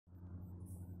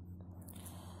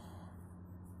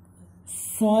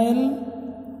soil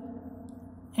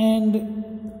and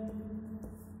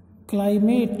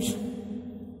climate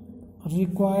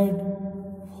required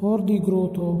for the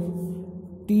growth of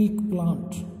teak plant.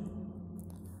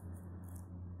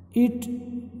 It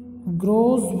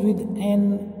grows with an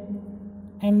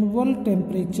annual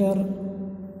temperature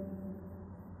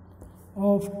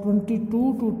of 22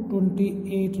 to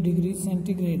 28 degrees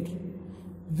centigrade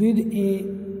with a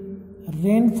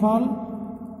rainfall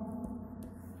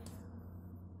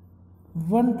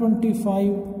 125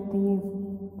 to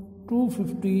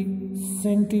 250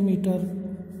 centimeter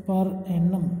per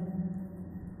annum.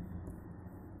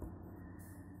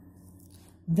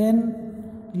 Then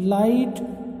light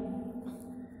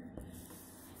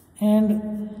and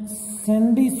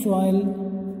sandy soil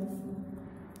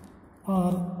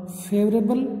are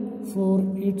favorable for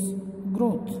its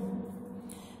growth.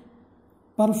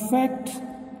 Perfect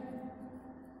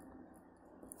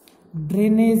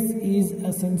drainage is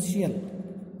essential.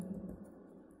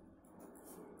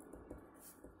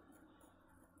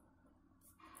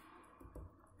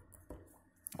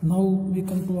 Now we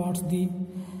come towards the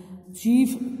chief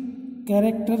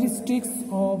characteristics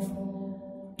of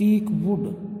teak wood.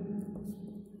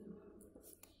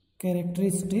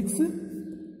 Characteristics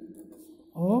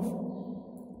of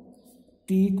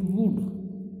teak wood.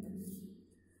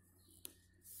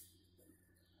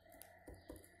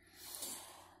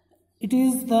 It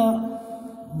is the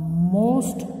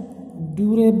most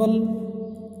durable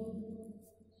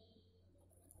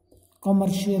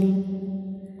commercial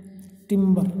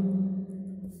timber.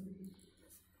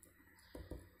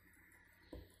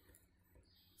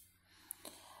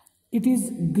 It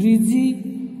is greasy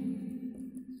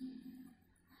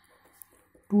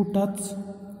to touch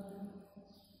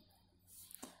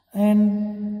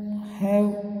and have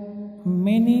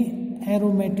many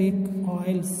aromatic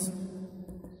oils.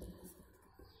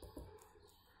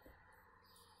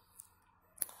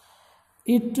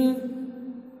 It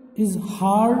is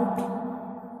hard,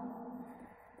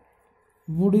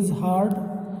 wood is hard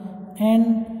and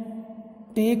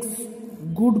takes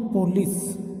good polish.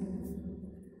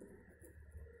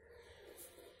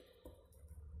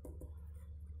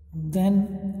 Then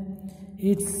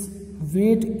its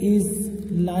weight is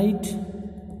light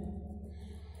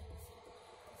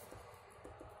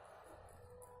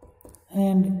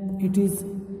and it is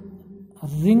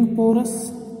ring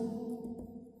porous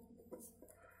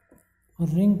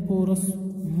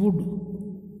wood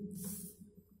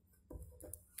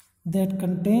that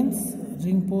contains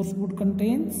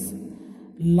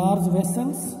large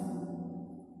vessels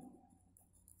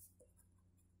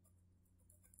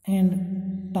and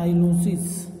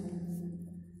tylosis,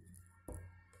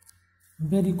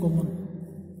 very common.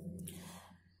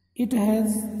 It has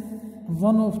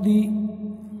one of the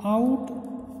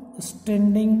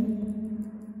outstanding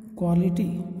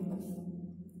quality.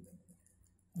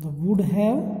 The wood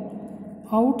have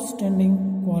outstanding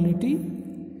quality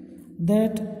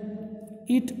that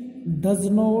it does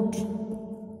not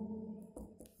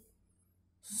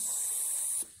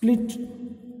split,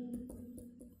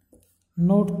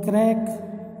 not crack,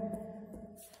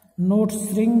 not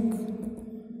shrink,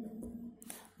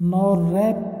 nor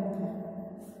wrap,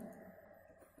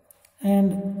 and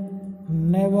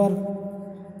never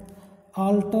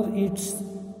alter its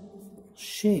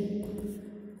shape.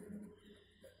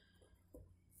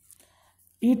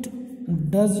 It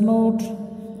does not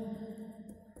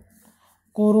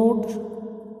corrode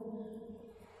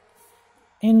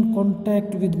in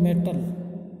contact with metal.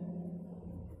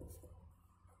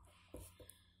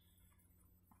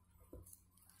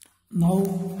 Now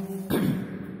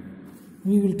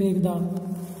we will take the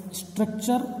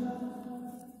structure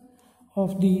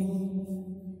of the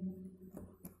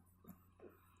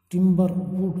timber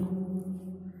wood.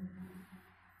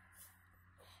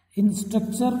 In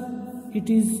structure, it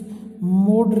is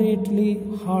moderately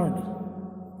hard.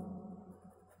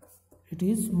 It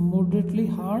is moderately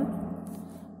hard,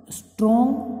 strong,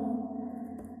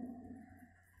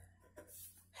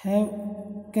 have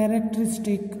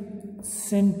characteristically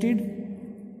scented,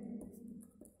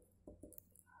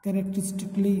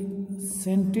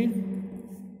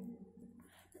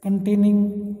 containing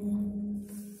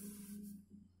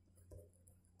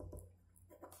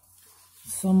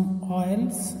some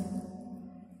oils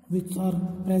which are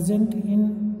present in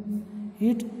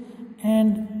it,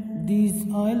 and these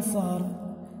oils are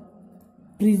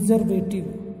preservative.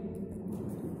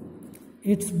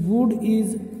 Its wood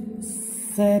is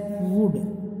sapwood.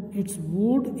 Its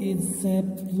wood is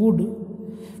sapwood,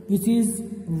 which is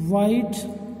white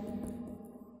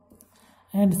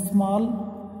and small.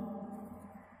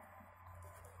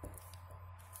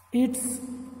 Its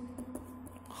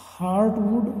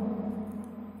Heartwood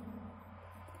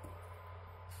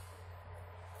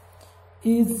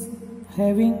is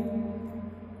having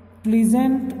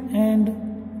pleasant and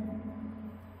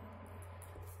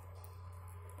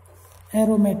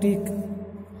aromatic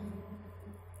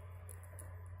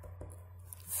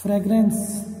fragrance.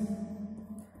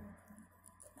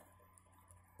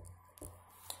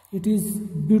 It is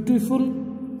beautiful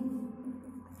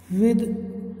with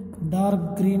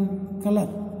dark green color.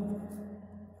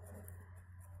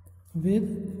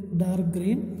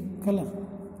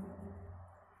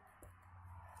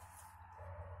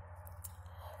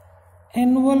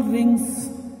 Annual rings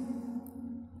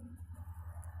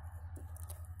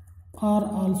are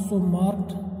also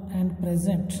marked and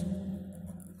present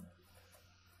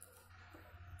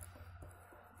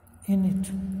in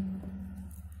it.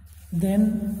 Then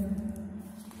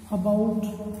about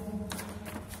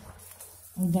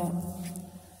the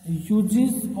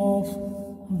uses of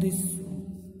this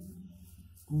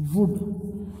wood.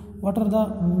 What are the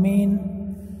main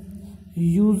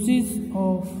uses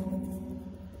of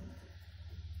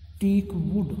teak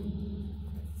wood?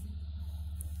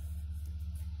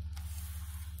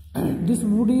 This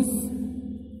wood is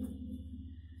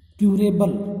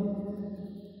durable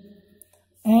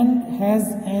and has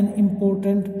an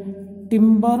important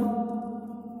timber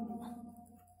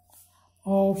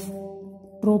of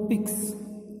tropics.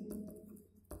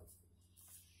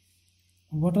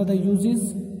 What are the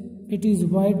uses? It is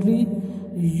widely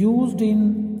used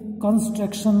in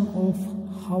construction of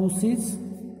houses,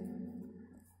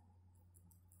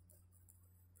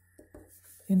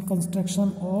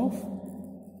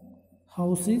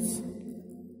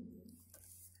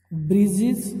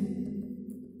 bridges,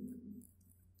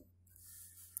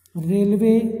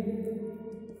 railway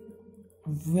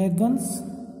wagons,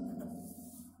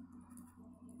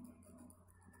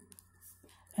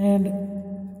 and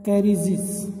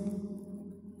carriages,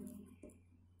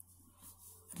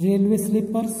 railway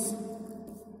sleepers,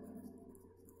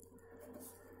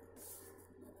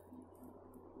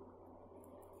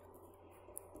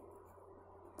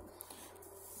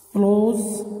 plows,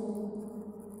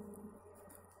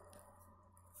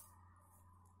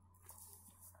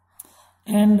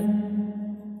 and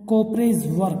copper's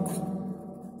work.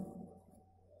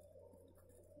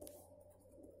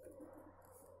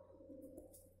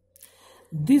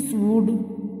 This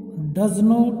wood does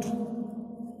not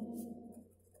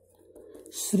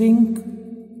shrink,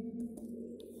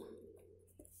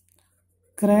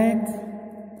 crack,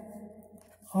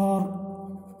 or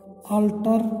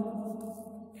alter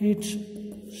its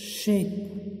shape.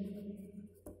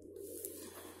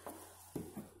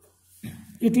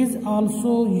 It is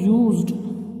also used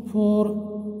for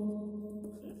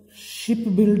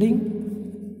shipbuilding,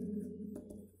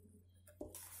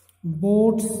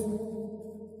 boats,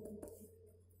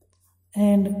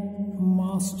 and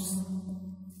masts.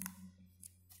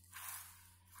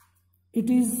 It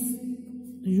is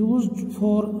used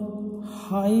for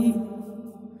high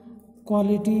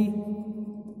quality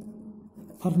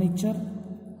furniture,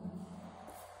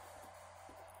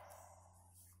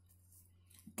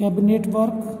 cabinet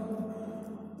work,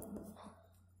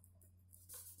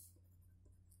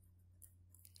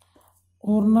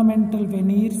 ornamental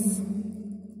veneers,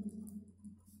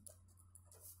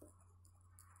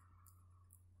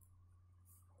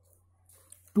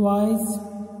 toys,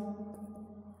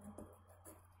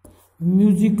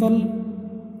 musical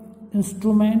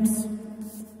instruments,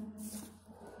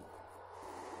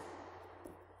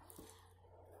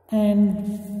 and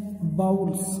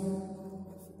bowls.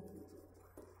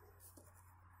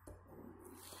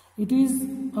 It is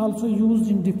also used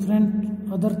in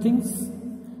different other things.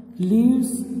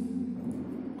 Leaves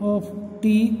of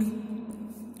teak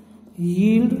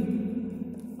yield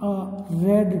a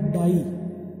red dye.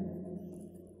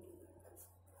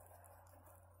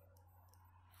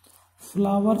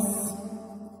 Flowers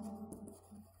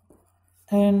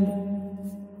and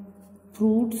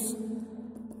fruits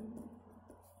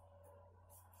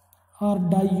are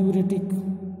diuretic.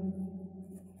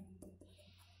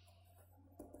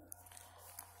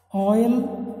 Oil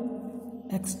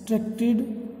extracted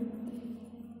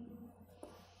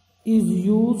is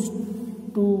used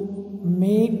to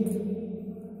make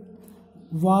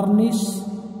varnish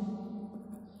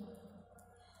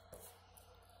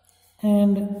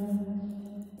and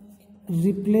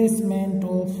replacement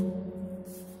of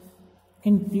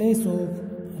in place of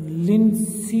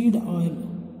linseed oil.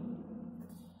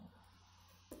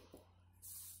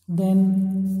 Then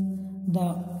the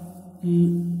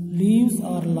leaves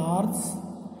are large.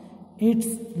 Its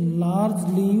large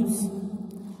leaves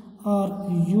are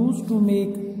used to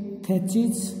make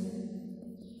thatches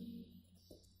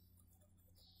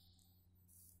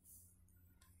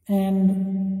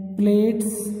and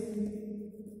plates,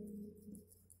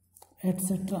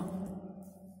 etc.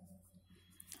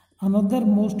 Another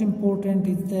most important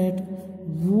is that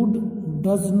wood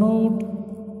does not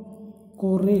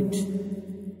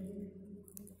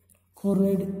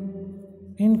corrode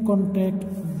in contact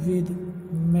with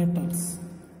metals.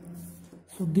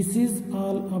 So this is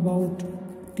all about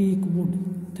teak wood.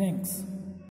 Thanks.